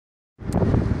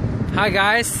Hi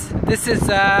guys, this is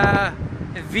a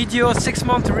video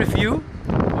 6-month review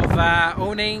of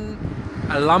owning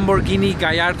a Lamborghini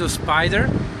Gallardo Spyder.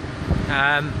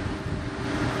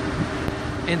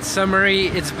 In summary,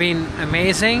 it's been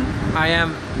amazing. I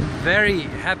am very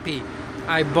happy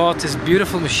I bought this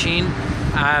beautiful machine.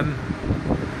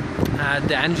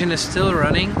 The engine is still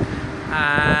running.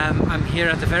 I'm here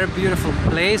at a very beautiful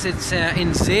place. It's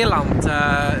in Zeeland,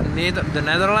 the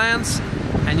Netherlands,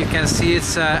 and you can see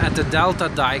it's at the Delta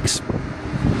Dikes.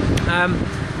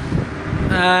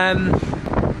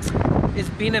 It's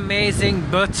been amazing,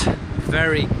 but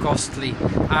very costly.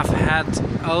 I've had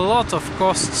a lot of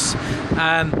costs.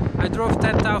 I drove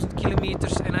 10,000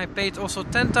 kilometers and I paid also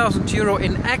 10,000 euro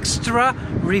in extra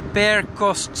repair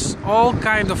costs, all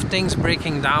kind of things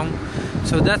breaking down,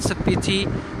 so that's a pity,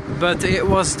 but it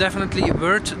was definitely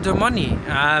worth the money.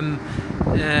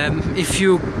 If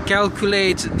you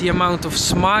calculate the amount of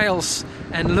smiles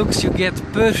and looks you get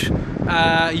per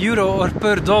euro or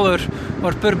per dollar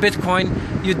or per Bitcoin,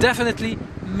 you definitely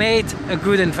made a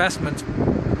good investment.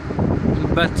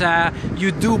 But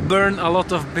you do burn a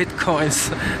lot of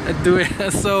Bitcoins doing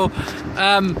so.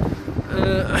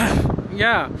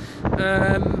 Yeah,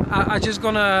 I'm just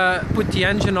gonna put the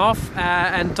engine off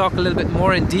and talk a little bit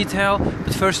more in detail,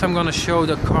 but first I'm gonna show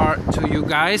the car to you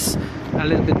guys a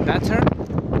little bit better.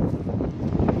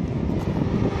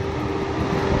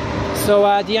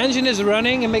 So the engine is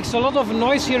running. It makes a lot of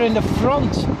noise here in the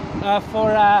front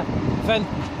for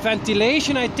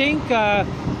ventilation, I think,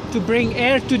 to bring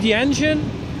air to the engine.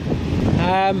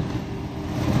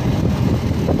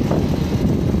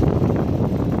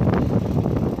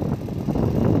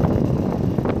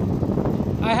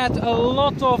 I had a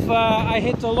lot of, I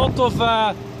hit a lot of,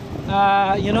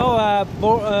 you know,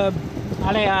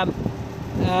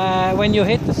 when you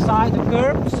hit the side, the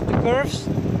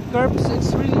curves,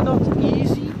 it's really not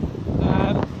easy.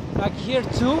 Like here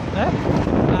too,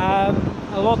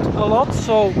 a lot.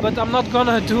 So, but I'm not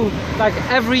gonna do like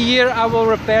every year. I will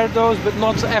repair those, but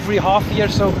not every half year.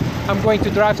 So I'm going to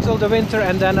drive till the winter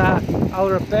and then I'll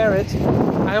repair it.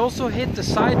 I also hit the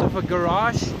side of a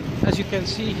garage. As you can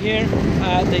see here,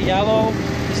 the yellow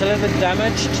is a little bit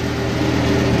damaged,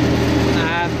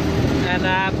 and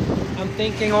I'm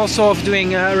thinking also of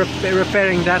doing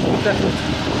repairing that. But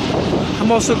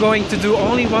I'm also going to do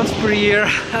only once per year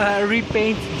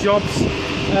repaint jobs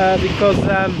because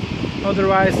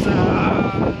otherwise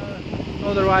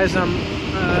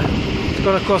it's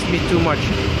gonna cost me too much.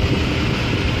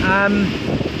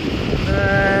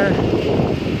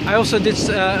 I also did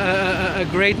a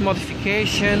great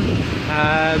modification,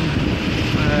 and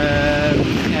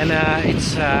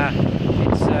it's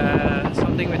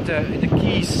something with the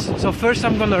keys. So first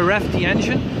I'm gonna rev the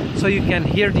engine so you can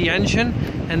hear the engine,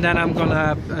 and then I'm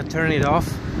gonna turn it off.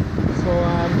 So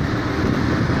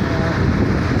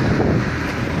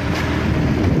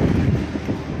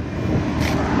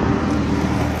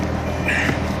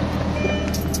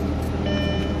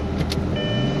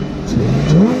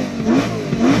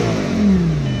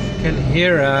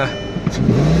hear a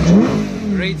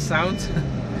great sound.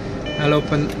 I'll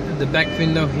open the back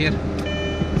window here.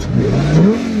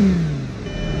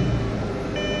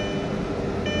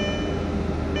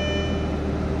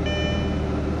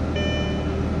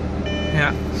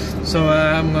 Yeah, so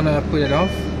I'm gonna put it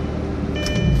off.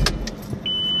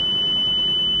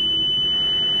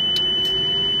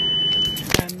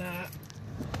 And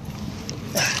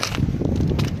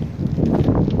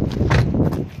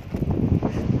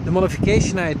the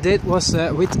modification I did was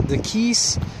with the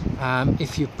keys.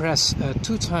 If you press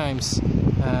 2 times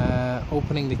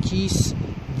opening the keys,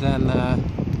 then oh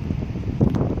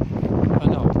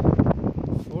no,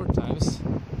 4 times,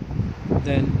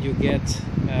 then you get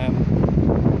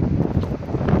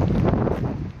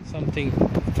something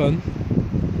fun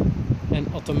and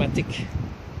automatic.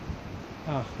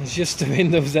 It's just the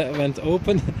windows that went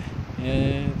open.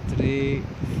 3,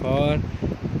 4.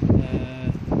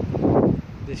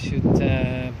 This should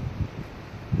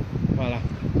voila.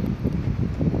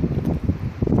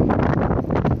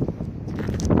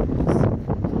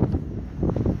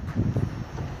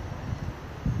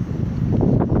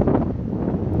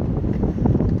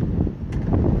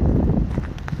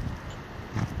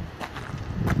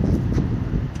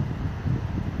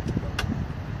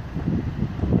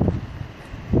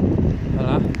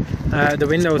 The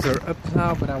windows are up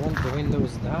now, but I want the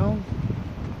windows down.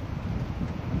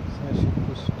 So I should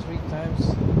push 3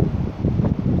 times.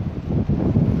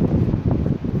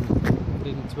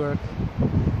 Didn't work.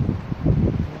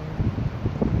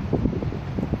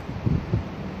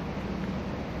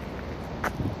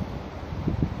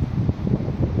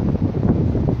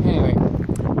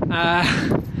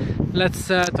 let's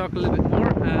talk a little bit more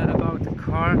about the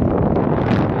car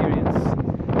experience.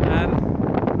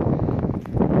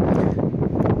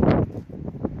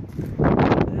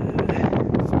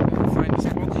 Find a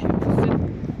spot here to sit.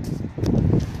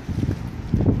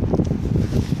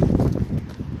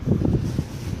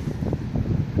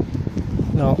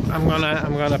 No, I'm gonna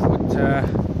I'm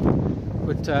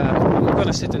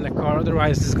gonna sit in the car,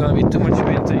 otherwise there's gonna be too much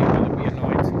wind and you're gonna be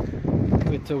annoyed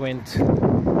with the wind. So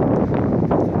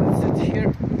let's sit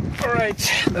here.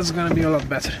 Alright, that's gonna be a lot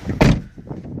better.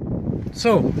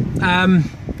 So,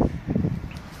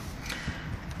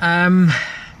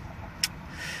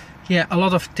 yeah, a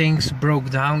lot of things broke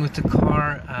down with the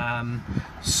car.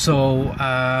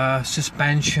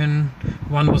 Suspension,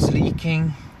 one was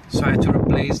leaking, so I had to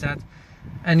replace that.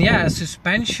 And yeah,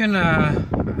 suspension, I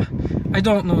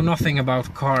don't know nothing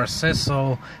about cars,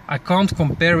 so I can't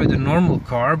compare with a normal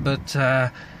car, but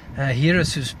here a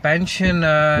suspension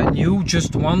new,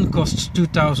 just one, costs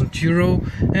 €2,000.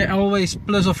 Always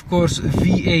plus, of course,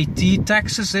 VAT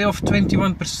taxes of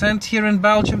 21% here in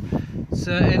Belgium. It's,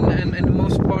 in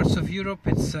most parts of Europe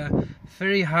it's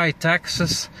very high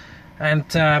taxes, and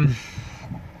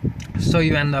so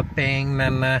you end up paying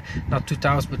then not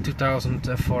 2,000 but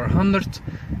 2,400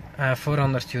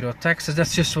 €400 taxes.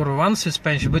 That's just for one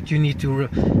suspension, but you need to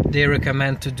they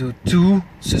recommend to do 2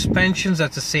 suspensions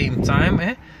at the same time,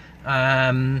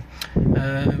 but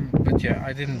yeah,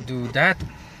 I didn't do that.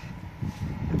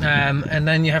 And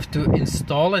then you have to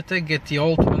install it, get the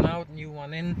old one out, new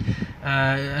one in,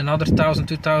 another 1,000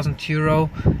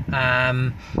 €2,000.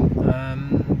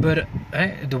 But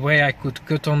the way I could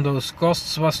cut on those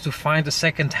costs was to find a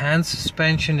second-hand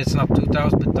suspension. It's not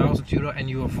 2,000 but €1,000, and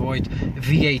you avoid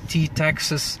VAT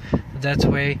taxes that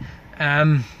way,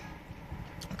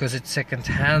 because it's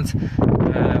second-hand.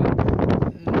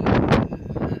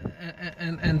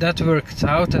 And that worked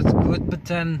out, that's good, but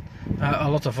then a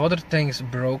lot of other things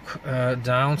broke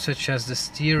down, such as the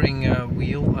steering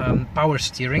wheel, power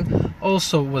steering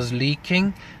also was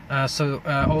leaking, so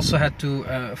also had to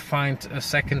find a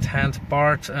second-hand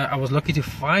part. I was lucky to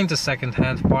find a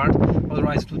second-hand part,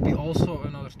 otherwise it would be also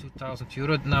another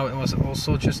 €2,000. Now it was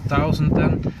also just 1,000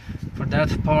 then for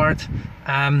that part.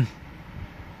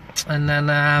 And then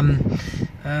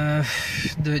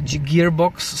the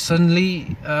gearbox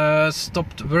suddenly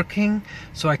stopped working,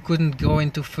 so I couldn't go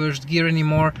into first gear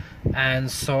anymore,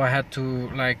 and so I had to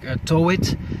tow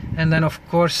it. And then of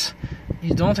course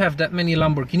you don't have that many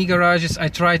Lamborghini garages. I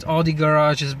tried Audi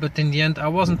garages, but in the end I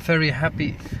wasn't very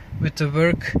happy with the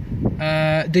work.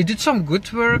 They did some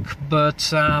good work,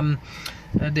 but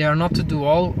they are not to do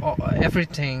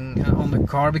everything on the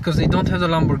car, because they don't have the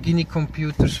Lamborghini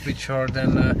computers, which are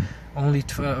then only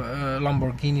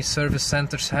Lamborghini service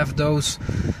centers have those.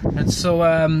 And so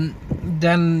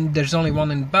then there's only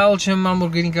one in Belgium,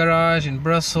 Lamborghini garage, in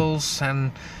Brussels,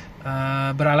 and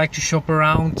but I like to shop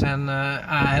around, and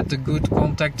I had a good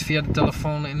contact via the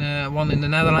telephone in one in the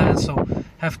Netherlands, so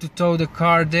have to tow the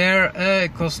car there.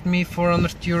 It cost me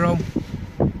 €400.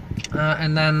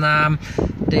 And then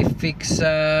they fix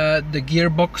the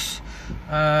gearbox,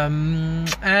 and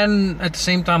at the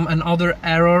same time another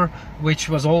error which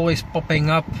was always popping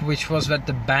up, which was that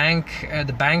the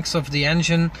banks of the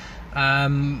engine,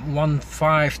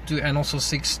 1.5 and also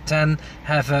 610,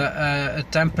 have a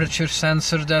temperature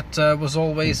sensor that was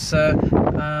always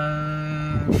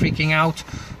freaking out,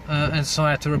 and so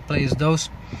I had to replace those.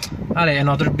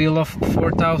 Another bill of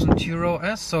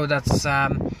 €4,000, so that's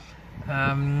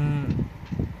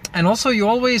and also you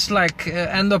always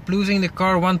end up losing the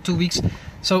car 1-2 weeks.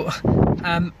 So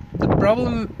the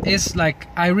problem is,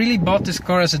 I really bought this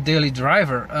car as a daily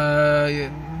driver,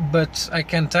 but I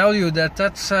can tell you that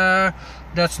that's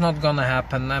not gonna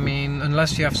happen. I mean,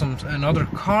 unless you have another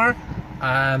car,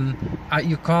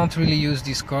 you can't really use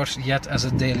these cars yet as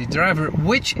a daily driver,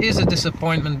 which is a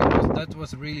disappointment, because that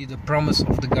was really the promise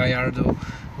of the Gallardo,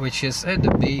 which is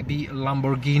the baby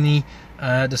Lamborghini,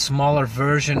 the smaller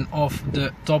version of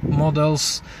the top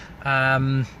models.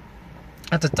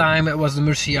 At the time it was the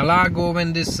Murcielago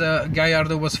when this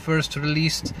Gallardo was first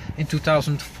released in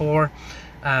 2004.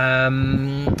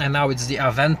 And now it's the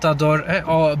Aventador.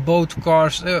 Both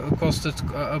cars costed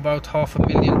about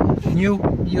 €500,000 new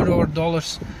euro or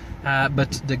dollars,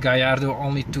 but the Gallardo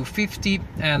only 250,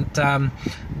 and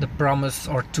the promise,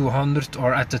 or 200,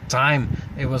 or at the time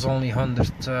it was only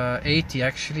 180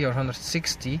 actually, or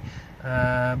 160.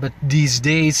 But these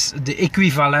days the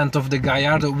equivalent of the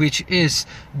Gallardo, which is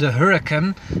the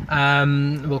Hurricane,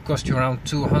 will cost you around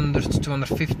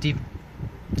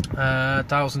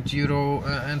 250,000 euro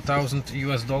and $1,000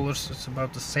 US. It's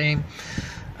about the same.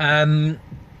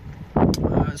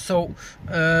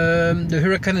 The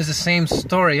Huracan is the same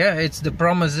story. Yeah, it's the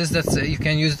promise is that you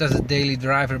can use it as a daily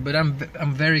driver. But I'm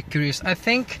very curious. I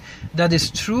think that is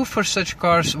true for such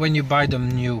cars when you buy them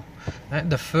new.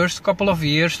 The first couple of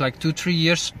years, like 2-3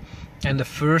 years, and the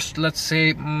first, let's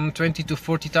say, 20 to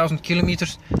 40,000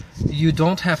 kilometers, you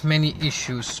don't have many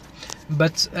issues.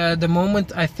 But the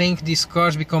moment I think these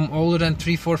cars become older than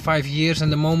 3, 4, 5 years,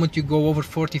 and the moment you go over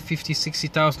 40, 50,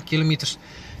 60,000 kilometers,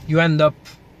 you end up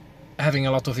having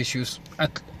a lot of issues.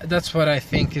 That's what I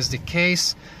think is the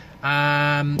case.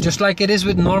 Just like it is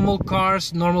with normal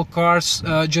cars,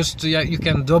 you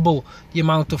can double the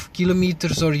amount of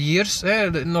kilometers or years,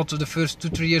 not the first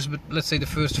 2-3 years, but let's say the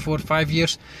first 4-5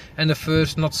 years, and the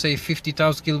first, not say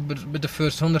 50,000 kilometers, but the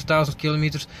first 100,000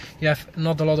 kilometers, you have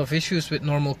not a lot of issues with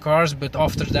normal cars. But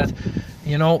after that,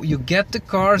 you know, you get the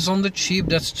cars on the cheap,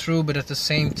 that's true, but at the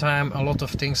same time a lot of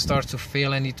things start to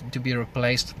fail and need to be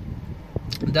replaced.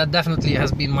 That definitely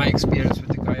has been my experience with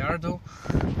the Gallardo.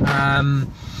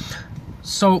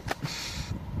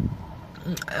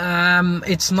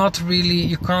 It's not really,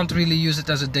 you can't really use it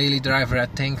as a daily driver, I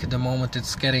think, the moment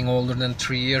it's getting older than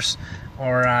 3 years,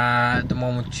 or the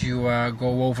moment you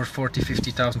go over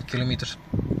 40-50,000 kilometers.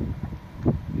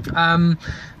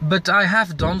 But I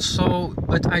have done so,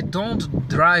 but I don't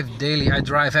drive daily. I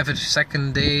drive every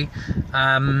second day.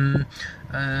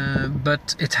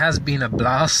 But it has been a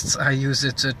blast. I use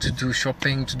it to do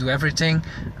shopping, to do everything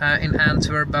in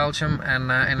Antwerp, Belgium,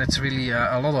 and it's really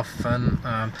a lot of fun.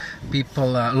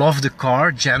 People love the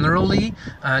car generally.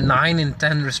 9 in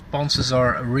 10 responses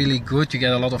are really good. You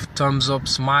get a lot of thumbs up,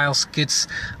 smiles, kids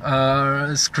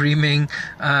screaming.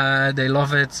 They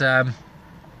love it.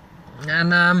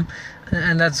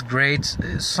 And that's great.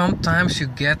 Sometimes you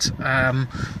get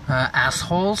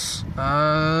assholes,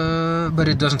 but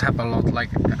it doesn't happen a lot, like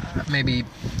maybe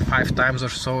 5 times or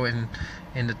so in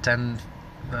the 10,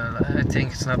 I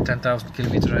think it's not 10,000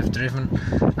 kilometers I've driven.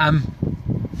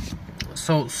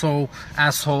 So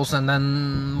assholes, and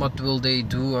then what will they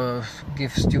do?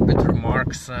 Give stupid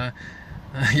remarks.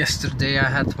 Yesterday I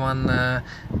had one,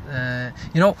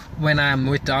 you know, when I'm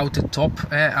without the top,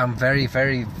 I'm very,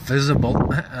 very visible.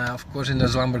 Of course, in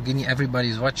this Lamborghini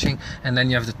everybody's watching, and then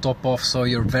you have the top off, so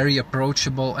you're very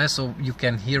approachable, so you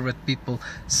can hear what people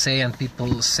say, and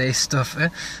people say stuff.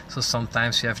 So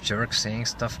sometimes you have jerks saying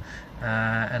stuff,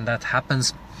 and that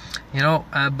happens. You know,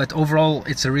 but overall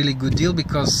it's a really good deal,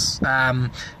 because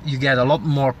you get a lot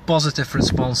more positive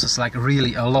responses, like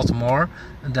really a lot more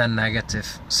than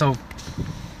negative. So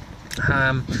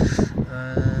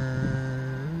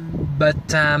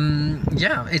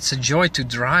yeah, it's a joy to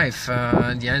drive.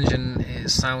 The engine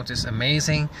sound is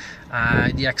amazing,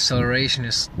 the acceleration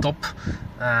is top,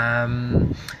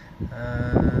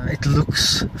 it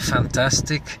looks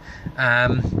fantastic,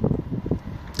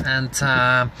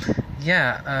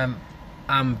 yeah,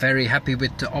 I'm very happy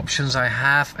with the options I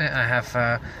have.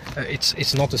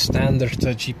 It's not a standard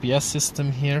GPS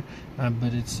system here,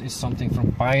 but it's something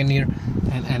from Pioneer,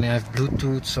 and I have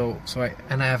Bluetooth,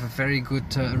 and I have a very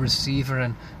good receiver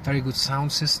and very good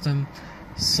sound system.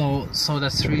 So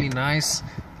that's really nice.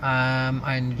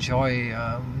 I enjoy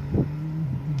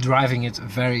driving it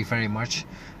very, very much.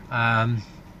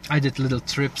 I did little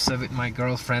trips with my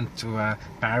girlfriend to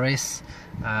Paris,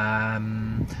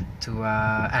 to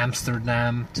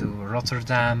Amsterdam, to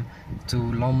Rotterdam, to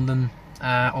London.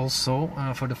 Also,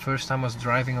 for the first time I was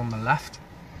driving on the left,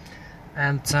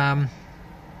 and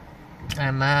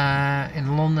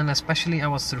in London especially I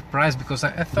was surprised, because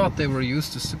I thought they were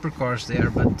used to supercars there,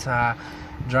 but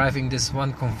driving this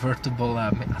one convertible,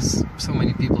 so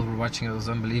many people were watching, it was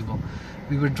unbelievable.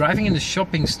 We were driving in the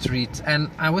shopping street, and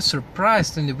I was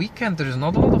surprised. In the weekend there is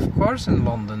not a lot of cars in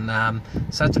London.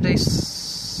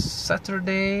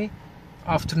 Saturday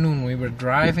afternoon we were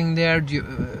driving there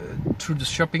through the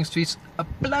shopping streets,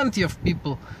 plenty of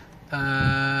people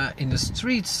in the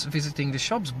streets visiting the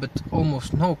shops, but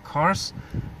almost no cars.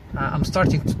 I'm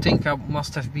starting to think I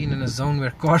must have been in a zone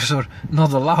where cars are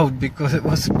not allowed, because it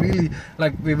was really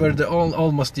like we were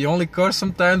almost the only car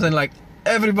sometimes, and like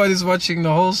everybody's watching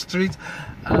the whole street.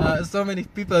 So many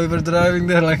people who were driving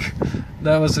there, like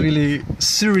that was really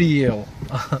surreal.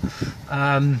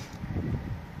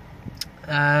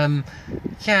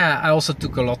 Yeah, I also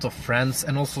took a lot of friends,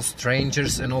 and also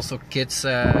strangers, and also kids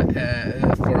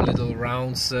for little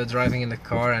rounds driving in the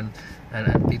car, and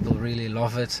people really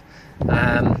love it.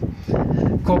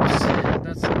 Cops,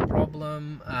 that's a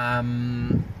problem.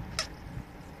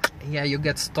 Yeah, you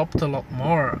get stopped a lot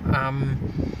more.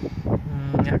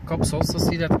 Yeah, cops also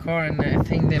see that car, and I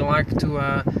think they like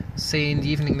to say in the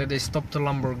evening that they stopped a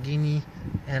Lamborghini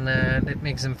and that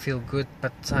makes them feel good.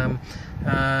 But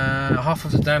half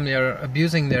of the time they are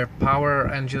abusing their power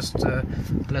and just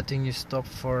letting you stop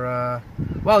for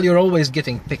well, you're always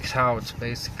getting picked out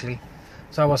basically.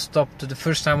 So I was stopped the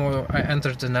first time I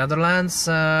entered the Netherlands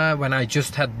when I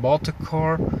just had bought a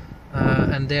car,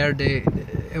 and there they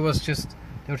were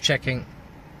checking,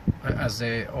 as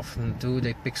they often do.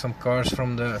 They pick some cars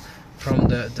from the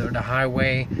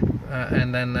highway,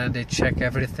 and then they check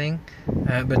everything.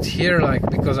 But here, like,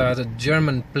 because I had a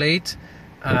German plate,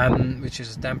 which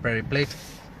is a temporary plate,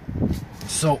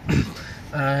 so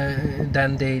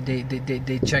then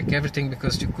they check everything,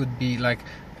 because you could be like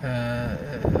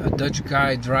a Dutch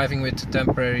guy driving with a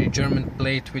temporary German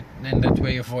plate, and that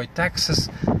way avoid taxes.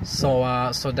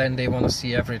 So then they want to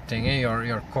see everything,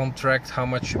 your contract, how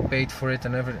much you paid for it,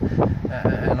 and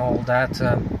and all that.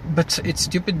 But it's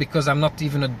stupid, because I'm not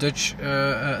even a Dutch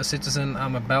citizen,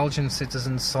 I'm a Belgian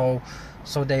citizen, so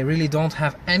they really don't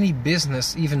have any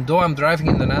business, even though I'm driving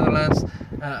in the Netherlands,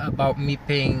 about me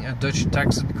paying Dutch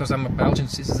taxes, because I'm a Belgian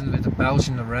citizen with a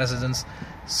Belgian residence.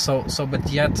 But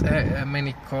yet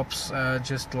many cops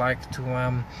just like to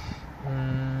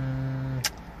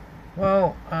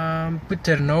put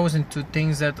their nose into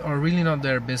things that are really not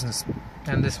their business,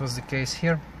 and this was the case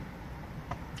here.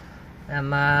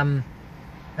 And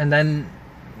then,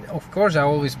 of course, I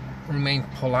always remain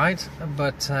polite,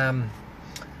 but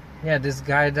yeah, this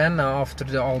guy then, after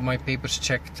all my papers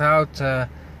checked out,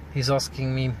 he's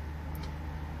asking me,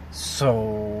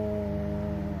 so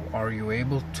are you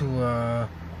able to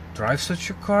drive such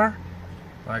a car?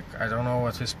 Like, I don't know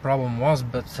what his problem was,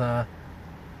 but well,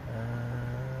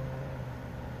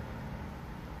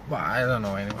 I don't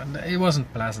know anyway. It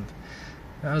wasn't pleasant.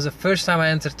 That was the first time I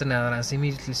entered the Netherlands.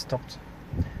 Immediately stopped.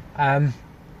 In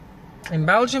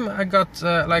Belgium, I got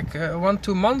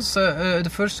 1-2 months. The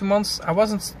first 2 months, I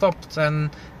wasn't stopped,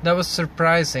 and that was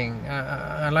surprising.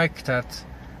 I like that.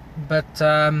 But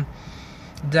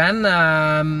then,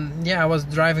 yeah, I was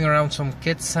driving around some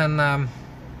kids, and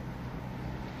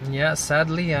yeah,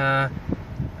 sadly,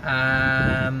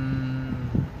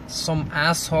 some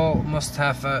asshole must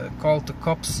have called the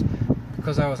cops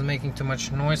because I was making too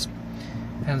much noise,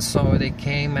 and so they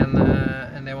came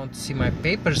and they want to see my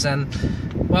papers. And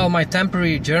well, my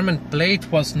temporary German plate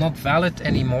was not valid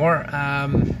anymore,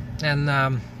 and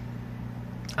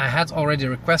I had already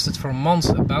requested for months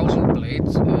a Belgian plate,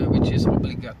 which is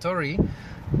obligatory,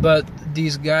 but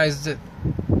these guys that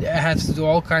had to do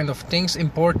all kind of things,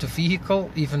 import the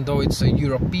vehicle, even though it's a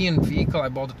European vehicle. I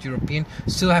bought it European,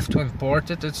 still have to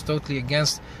import it. It's totally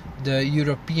against the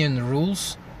European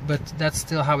rules, but that's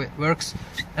still how it works.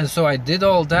 And so I did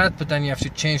all that, but then you have to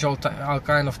change all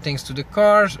kind of things to the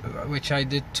cars, which I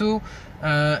did too.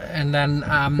 And then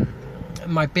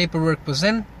my paperwork was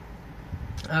in,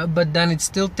 but then it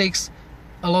still takes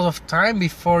a lot of time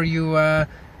before you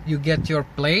get your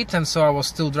plate. And so I was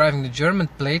still driving the German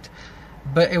plate,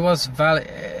 but it was valid.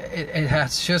 It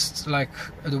has just like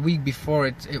the week before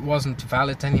it wasn't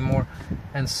valid anymore,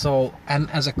 and so, and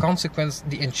as a consequence,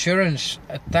 the insurance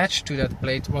attached to that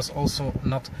plate was also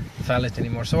not valid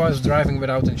anymore. So I was driving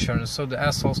without insurance. So the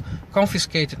assholes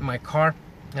confiscated my car,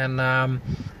 and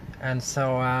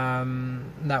so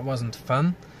that wasn't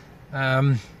fun.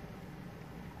 And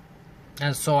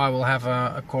so I will have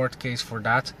a court case for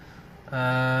that.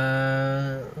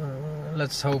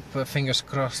 Let's hope, fingers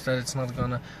crossed, that it's not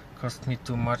gonna cost me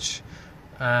too much.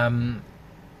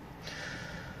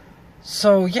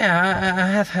 So yeah, I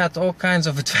have had all kinds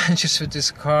of adventures with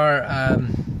this car.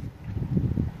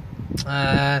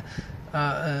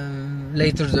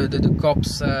 Later the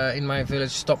cops in my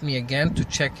village stopped me again to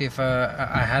check if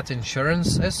I had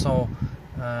insurance. And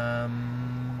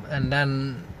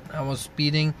then I was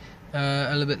speeding a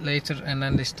little bit later, and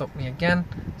then they stopped me again,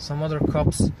 some other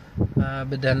cops,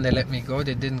 but then they let me go.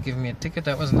 They didn't give me a ticket.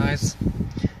 That was nice.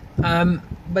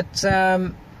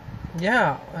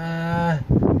 Yeah,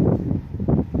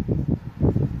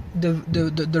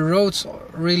 the roads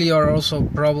really are also a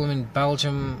problem in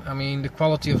Belgium. I mean, the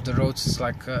quality of the roads is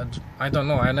like, I don't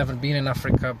know, I've never been in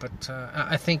Africa, but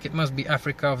I think it must be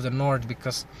Africa of the North,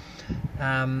 because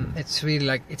it's really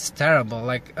like, it's terrible.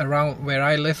 Like around where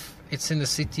I live, it's in the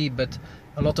city, but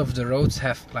a lot of the roads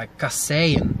have like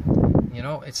kasseien, you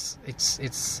know, it's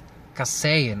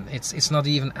kasseien. It's not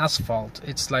even asphalt.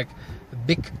 It's like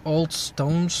big old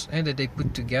stones that they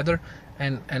put together,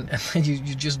 and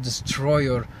you just destroy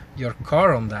your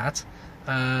car on that.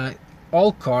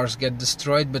 All cars get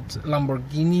destroyed, but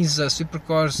Lamborghinis,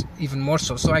 supercars, even more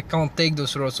so. So I can't take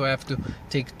those roads. So I have to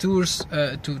take tours.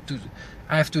 I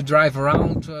have to drive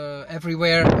around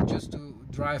everywhere just to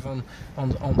drive on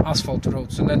asphalt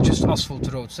roads, and then just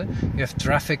asphalt roads. You have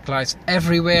traffic lights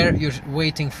everywhere. You're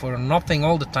waiting for nothing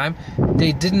all the time.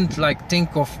 They didn't like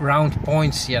think of round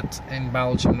points yet in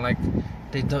Belgium. Like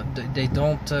I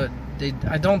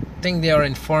don't think they are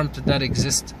informed that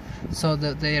exist. So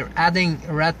that they are adding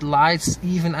red lights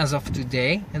even as of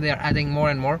today, and they are adding more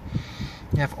and more.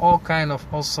 You have all kind of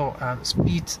also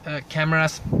speed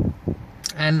cameras,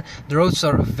 and the roads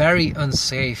are very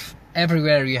unsafe.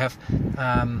 Everywhere you have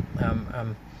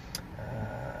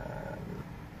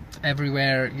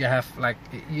everywhere you have, like,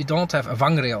 you don't have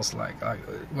vangrails like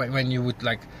when you would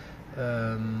like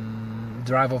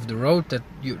drive off the road that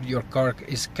your car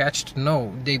is catched.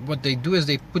 No, what they do is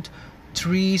they put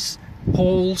trees,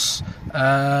 poles,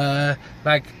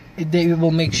 like they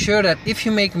will make sure that if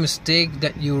you make a mistake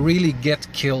that you really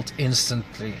get killed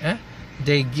instantly.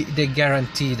 They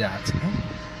guarantee that.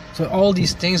 So all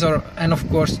these things are, and of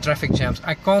course traffic jams.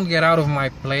 I can't get out of my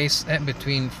place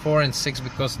between 4 and 6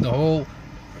 because the whole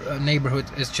neighborhood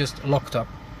is just locked up.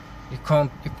 You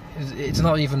can't, it's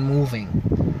not even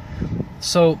moving.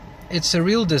 So it's a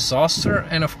real disaster.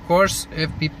 And of course, if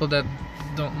people that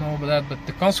don't know about that, but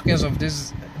the consequence of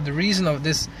this, the reason of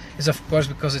this is of course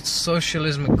because it's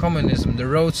socialism and communism. The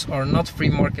roads are not free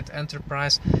market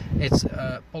enterprise. It's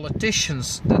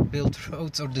politicians that build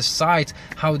roads or decide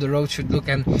how the road should look.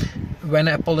 And when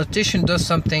a politician does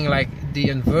something, like the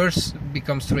inverse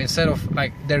becomes true. Instead of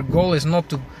like their goal is not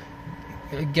to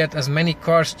get as many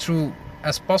cars through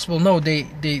as possible. No, they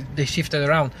shift it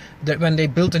around. That when they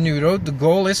build a new road, the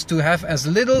goal is to have as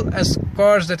little as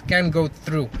cars that can go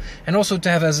through, and also to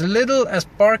have as little as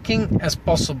parking as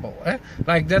possible.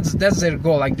 Like that's their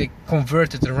goal. Like they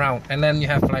convert it around, and then you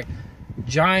have like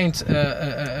giant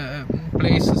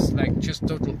places like just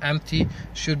total empty.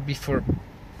 Should be for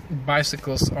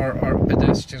bicycles or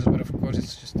pedestrians, but of course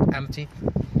it's just empty.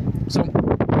 So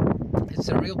it's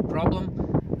a real problem.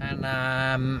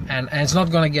 And it's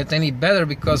not gonna get any better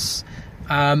because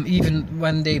even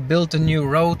when they build a new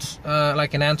road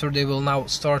like in Antwerp, they will now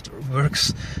start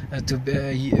works to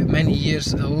many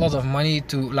years, a lot of money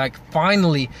to like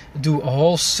finally do a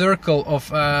whole circle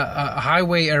of a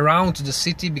highway around the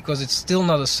city, because it's still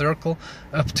not a circle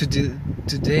up to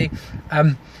today.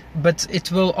 But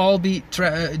it will all be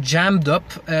jammed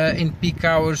up in peak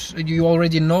hours. You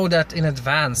already know that in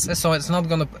advance, so it's not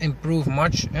going to improve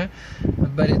much.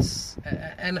 But it's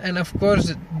and of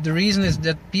course the reason is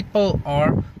that people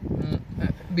are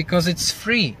because it's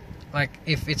free. Like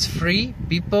if it's free,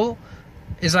 people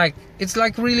is like, it's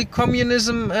like really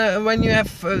communism when you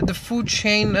have the food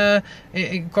chain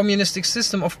communistic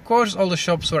system. Of course all the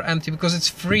shops are empty because it's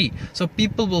free, so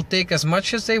people will take as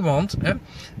much as they want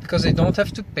because they don't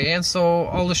have to pay, and so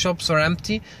all the shops are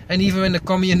empty. And even when the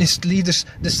communist leaders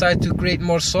decide to create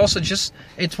more sausages,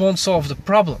 it won't solve the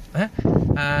problem.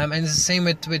 And it's the same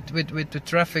with the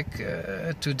traffic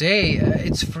today.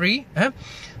 It's free,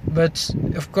 but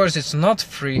of course it's not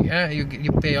free.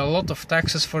 You pay a lot of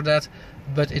taxes for that,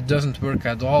 but it doesn't work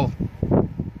at all,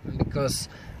 because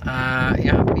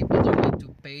people don't need to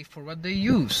pay for what they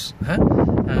use.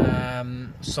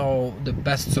 So the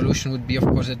best solution would be, of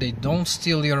course, that they don't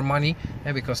steal your money,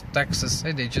 because taxes,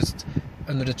 they just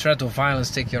under the threat of violence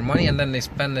take your money, and then they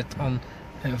spend it on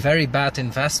very bad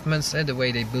investments. The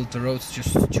way they build the roads is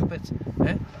just stupid.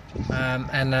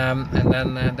 And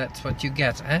then that's what you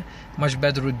get. Much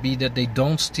better would be that they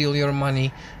don't steal your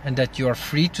money, and that you are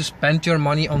free to spend your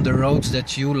money on the roads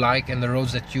that you like and the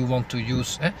roads that you want to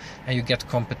use. And you get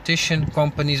competition,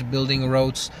 companies building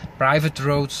roads, private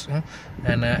roads,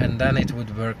 and then it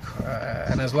would work.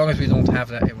 And as long as we don't have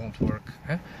that, it won't work.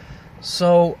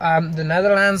 So the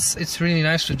Netherlands, it's really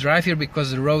nice to drive here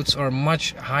because the roads are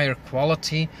much higher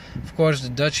quality. Of course the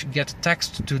Dutch get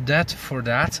taxed to death for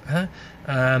that.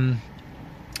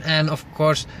 And of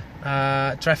course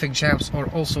traffic jams are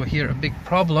also here a big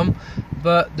problem,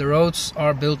 but the roads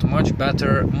are built much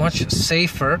better, much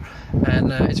safer,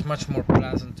 and it's much more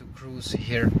pleasant to cruise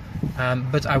here.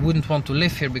 But I wouldn't want to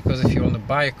live here, because if you want to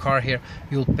buy a car here,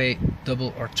 you'll pay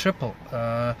double or triple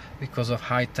because of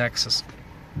high taxes.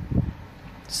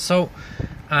 So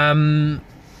I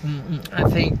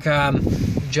think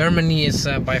Germany is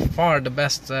by far the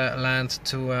best land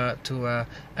to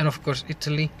and of course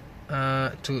Italy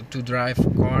to drive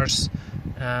cars.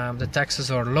 The taxes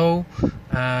are low.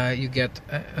 You get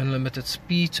unlimited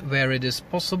speed where it is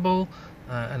possible,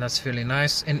 and that's really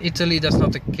nice. In Italy that's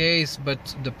not the case,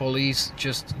 but the police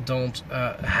just don't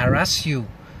harass you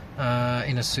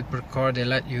in a supercar. They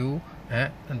let you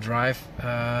and drive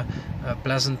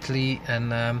pleasantly,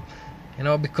 and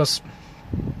because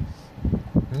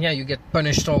yeah, you get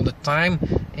punished all the time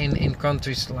in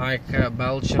countries like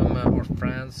Belgium or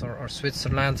France or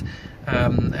Switzerland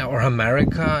or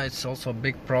America. It's also a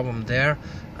big problem there.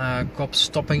 Cops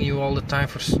stopping you all the time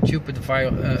for stupid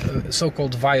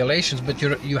so-called violations, but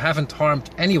you haven't harmed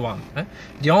anyone.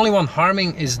 The only one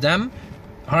harming is them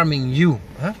harming you,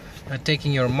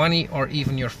 taking your money or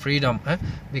even your freedom,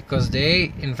 because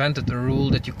they invented a rule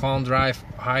that you can't drive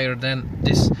higher than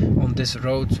this on this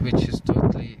road, which is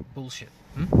totally bullshit.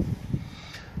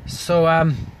 So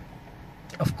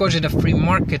of course, in a free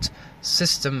market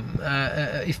system,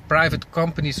 if private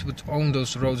companies would own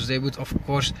those roads, they would of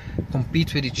course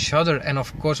compete with each other. And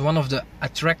of course, one of the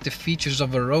attractive features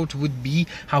of a road would be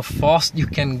how fast you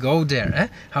can go there,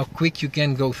 how quick you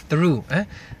can go through.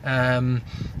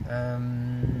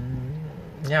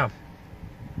 Yeah.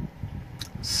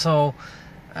 So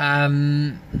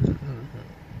I'm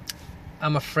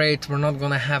afraid we're not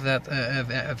gonna have that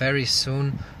very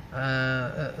soon.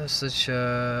 Such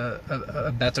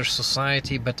a better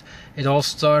society, but it all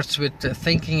starts with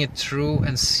thinking it through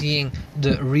and seeing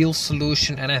the real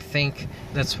solution, and I think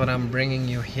that's what I'm bringing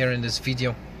you here in this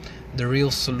video. The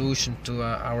real solution to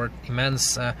our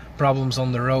immense problems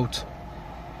on the road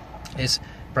is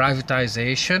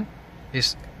privatization,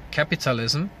 is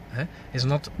capitalism, is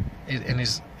not, and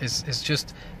is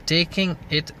just taking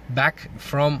it back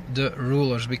from the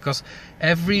rulers, because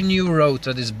every new road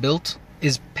that is built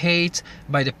is paid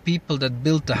by the people that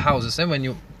built the houses. And when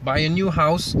you buy a new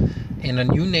house in a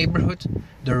new neighborhood,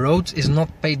 the road is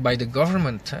not paid by the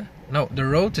government. No, the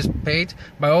road is paid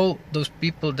by all those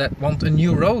people that want a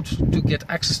new road to get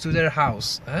access to their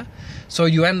house. So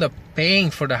you end up paying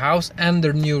for the house and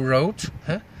the new road,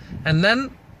 and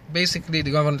then basically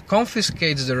the government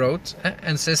confiscates the road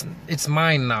and says it's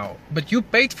mine now. But you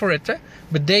paid for it,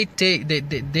 but they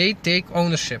take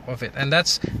ownership of it, and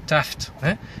that's theft.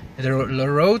 The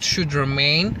road should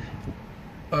remain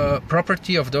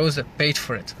property of those that paid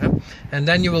for it, and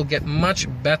then you will get much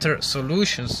better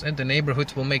solutions, and the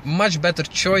neighborhood will make much better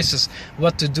choices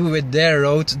what to do with their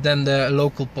road than the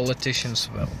local politicians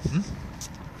will.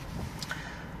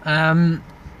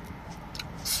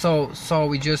 So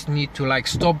we just need to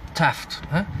stop theft.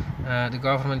 The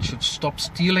government should stop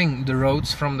stealing the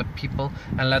roads from the people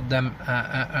and let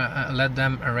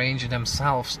them arrange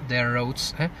themselves their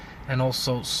roads, and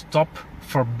also stop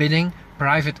forbidding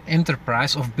private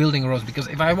enterprise of building roads. Because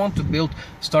if I want to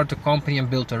start a company and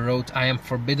build a road, I am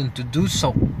forbidden to do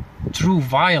so through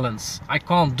violence. I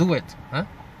can't do it.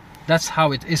 That's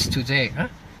how it is today.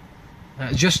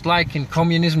 Just like in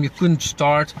communism, you couldn't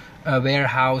start a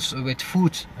warehouse with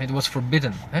food. It was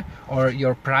forbidden. Or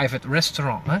your private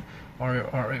restaurant, or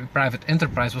a private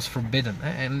enterprise was forbidden.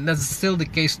 And that's still the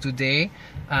case today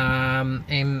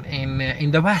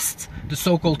in the West. The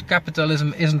so-called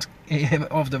capitalism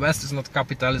of the West is not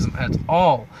capitalism at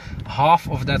all. Half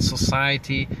of that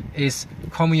society is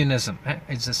communism.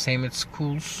 It's the same at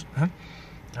schools,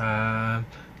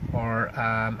 or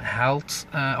health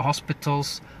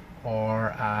hospitals,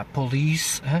 or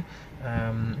police.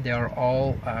 They are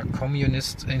all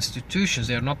communist institutions.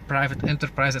 They are not private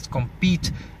enterprise that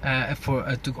compete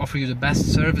to offer you the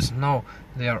best service. No,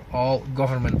 they are all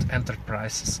government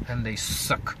enterprises, and they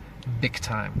suck big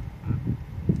time.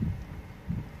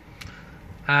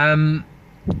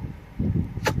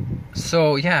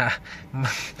 So yeah,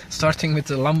 starting with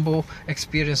the Lambo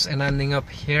experience and ending up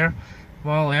here.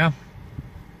 Well, yeah.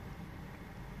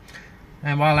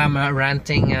 And while I'm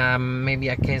ranting, maybe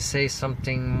I can say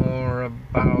something more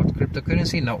about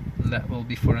cryptocurrency. No, that will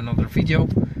be for another video.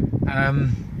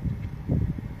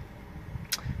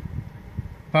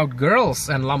 About girls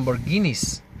and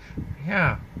Lamborghinis.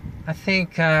 Yeah, I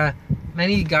think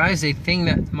many guys, they think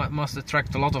that must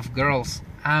attract a lot of girls.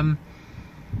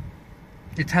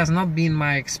 It has not been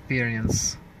my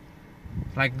experience.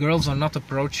 Like, girls are not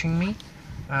approaching me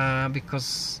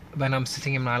because when I'm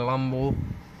sitting in my Lambo,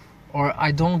 or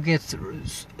I don't get,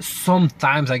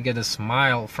 sometimes I get a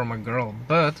smile from a girl,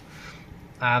 but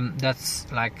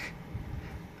that's like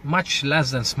much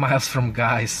less than smiles from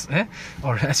guys,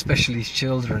 or especially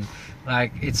children.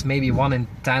 Like, it's maybe 1 in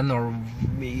 10, or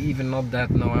even not that,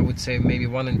 no, I would say maybe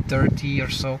 1 in 30 or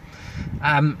so.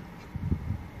 And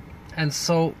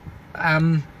so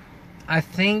I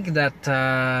think that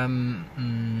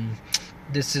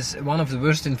this is one of the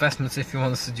worst investments if you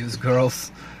want to seduce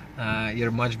girls. You're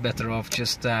much better off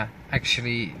just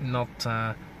actually not.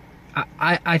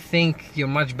 I think you're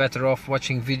much better off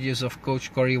watching videos of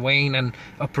Coach Corey Wayne and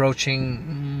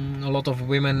approaching a lot of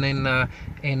women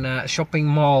in shopping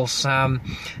malls,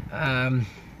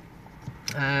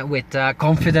 with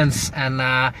confidence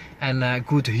and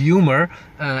good humor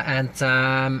and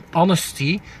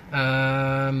honesty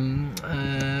and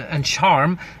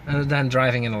charm than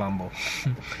driving in a Lambo.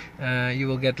 You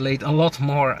will get laid a lot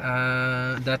more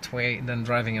that way than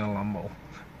driving in a Lambo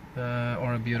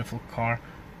or a beautiful car.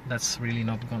 That's really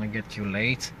not gonna get you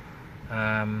laid.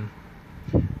 And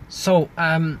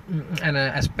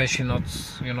especially not,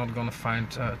 you're not gonna find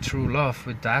true love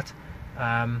with that.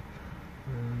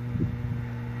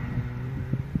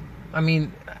 I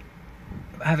mean,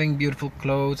 having beautiful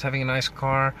clothes, having a nice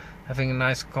car, having a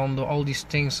nice condo, all these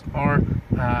things are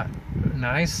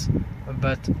nice,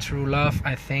 but true love,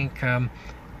 I think,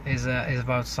 is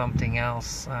about something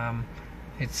else.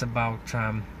 It's about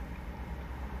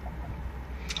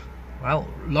well,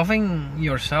 loving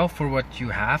yourself for what you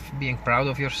have, being proud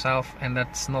of yourself, and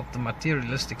that's not the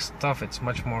materialistic stuff. It's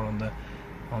much more on the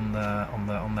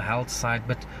health side.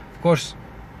 But of course,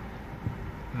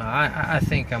 I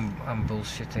think I'm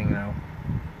bullshitting now.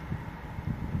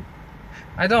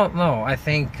 I don't know. I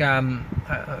think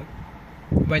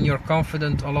when you're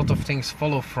confident, a lot of things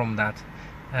follow from that,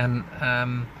 and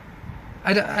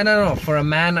I don't know. For a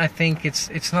man, I think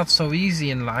it's not so easy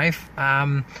in life.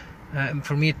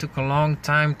 For me, it took a long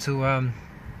time to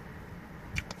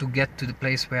get to the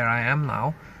place where I am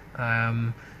now.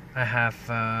 I have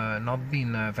not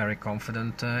been very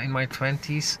confident in my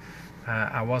 20s.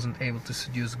 I wasn't able to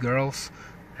seduce girls,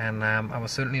 and I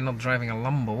was certainly not driving a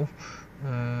Lambo.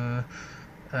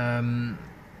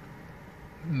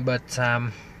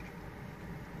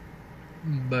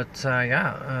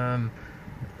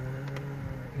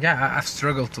 Yeah, I've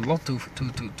struggled a lot to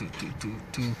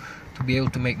be able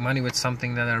to make money with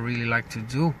something that I really like to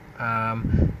do.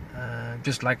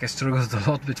 Just like I struggled a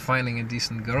lot with finding a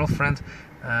decent girlfriend,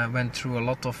 went through a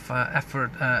lot of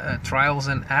effort, trials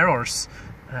and errors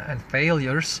and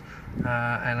failures,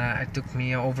 and it took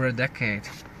me over a decade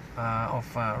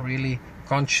of really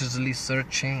consciously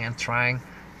searching and trying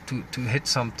to hit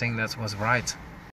something that was right.